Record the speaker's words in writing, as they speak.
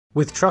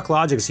With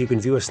TruckLogics, you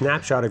can view a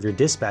snapshot of your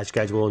dispatch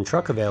schedule and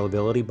truck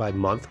availability by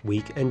month,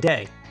 week, and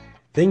day.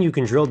 Then you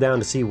can drill down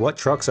to see what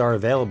trucks are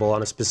available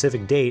on a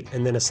specific date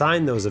and then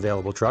assign those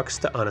available trucks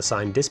to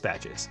unassigned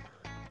dispatches.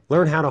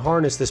 Learn how to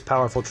harness this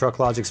powerful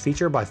TruckLogics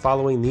feature by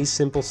following these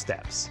simple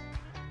steps.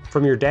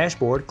 From your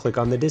dashboard, click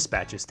on the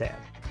Dispatches tab.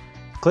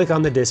 Click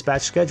on the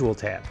Dispatch Schedule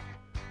tab.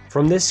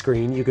 From this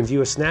screen, you can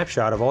view a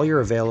snapshot of all your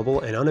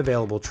available and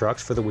unavailable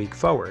trucks for the week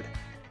forward.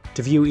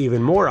 To view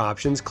even more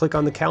options, click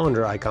on the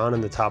calendar icon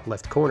in the top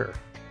left corner.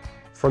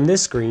 From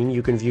this screen,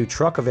 you can view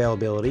truck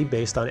availability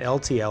based on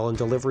LTL and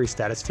delivery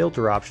status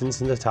filter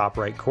options in the top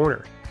right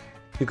corner.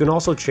 You can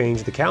also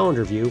change the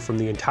calendar view from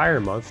the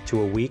entire month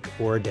to a week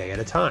or a day at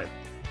a time.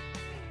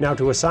 Now,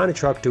 to assign a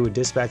truck to a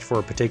dispatch for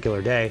a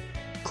particular day,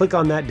 click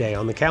on that day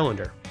on the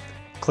calendar.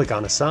 Click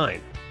on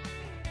Assign.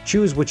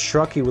 Choose which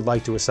truck you would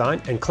like to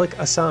assign and click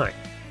Assign.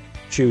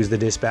 Choose the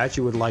dispatch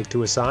you would like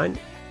to assign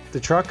the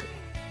truck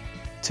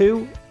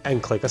to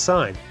and click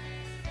Assign.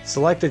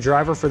 Select a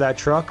driver for that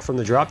truck from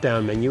the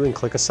drop-down menu and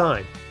click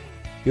Assign.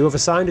 You have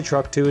assigned a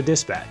truck to a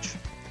dispatch.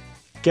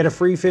 Get a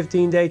free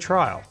 15-day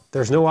trial.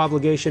 There's no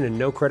obligation and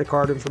no credit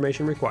card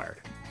information required.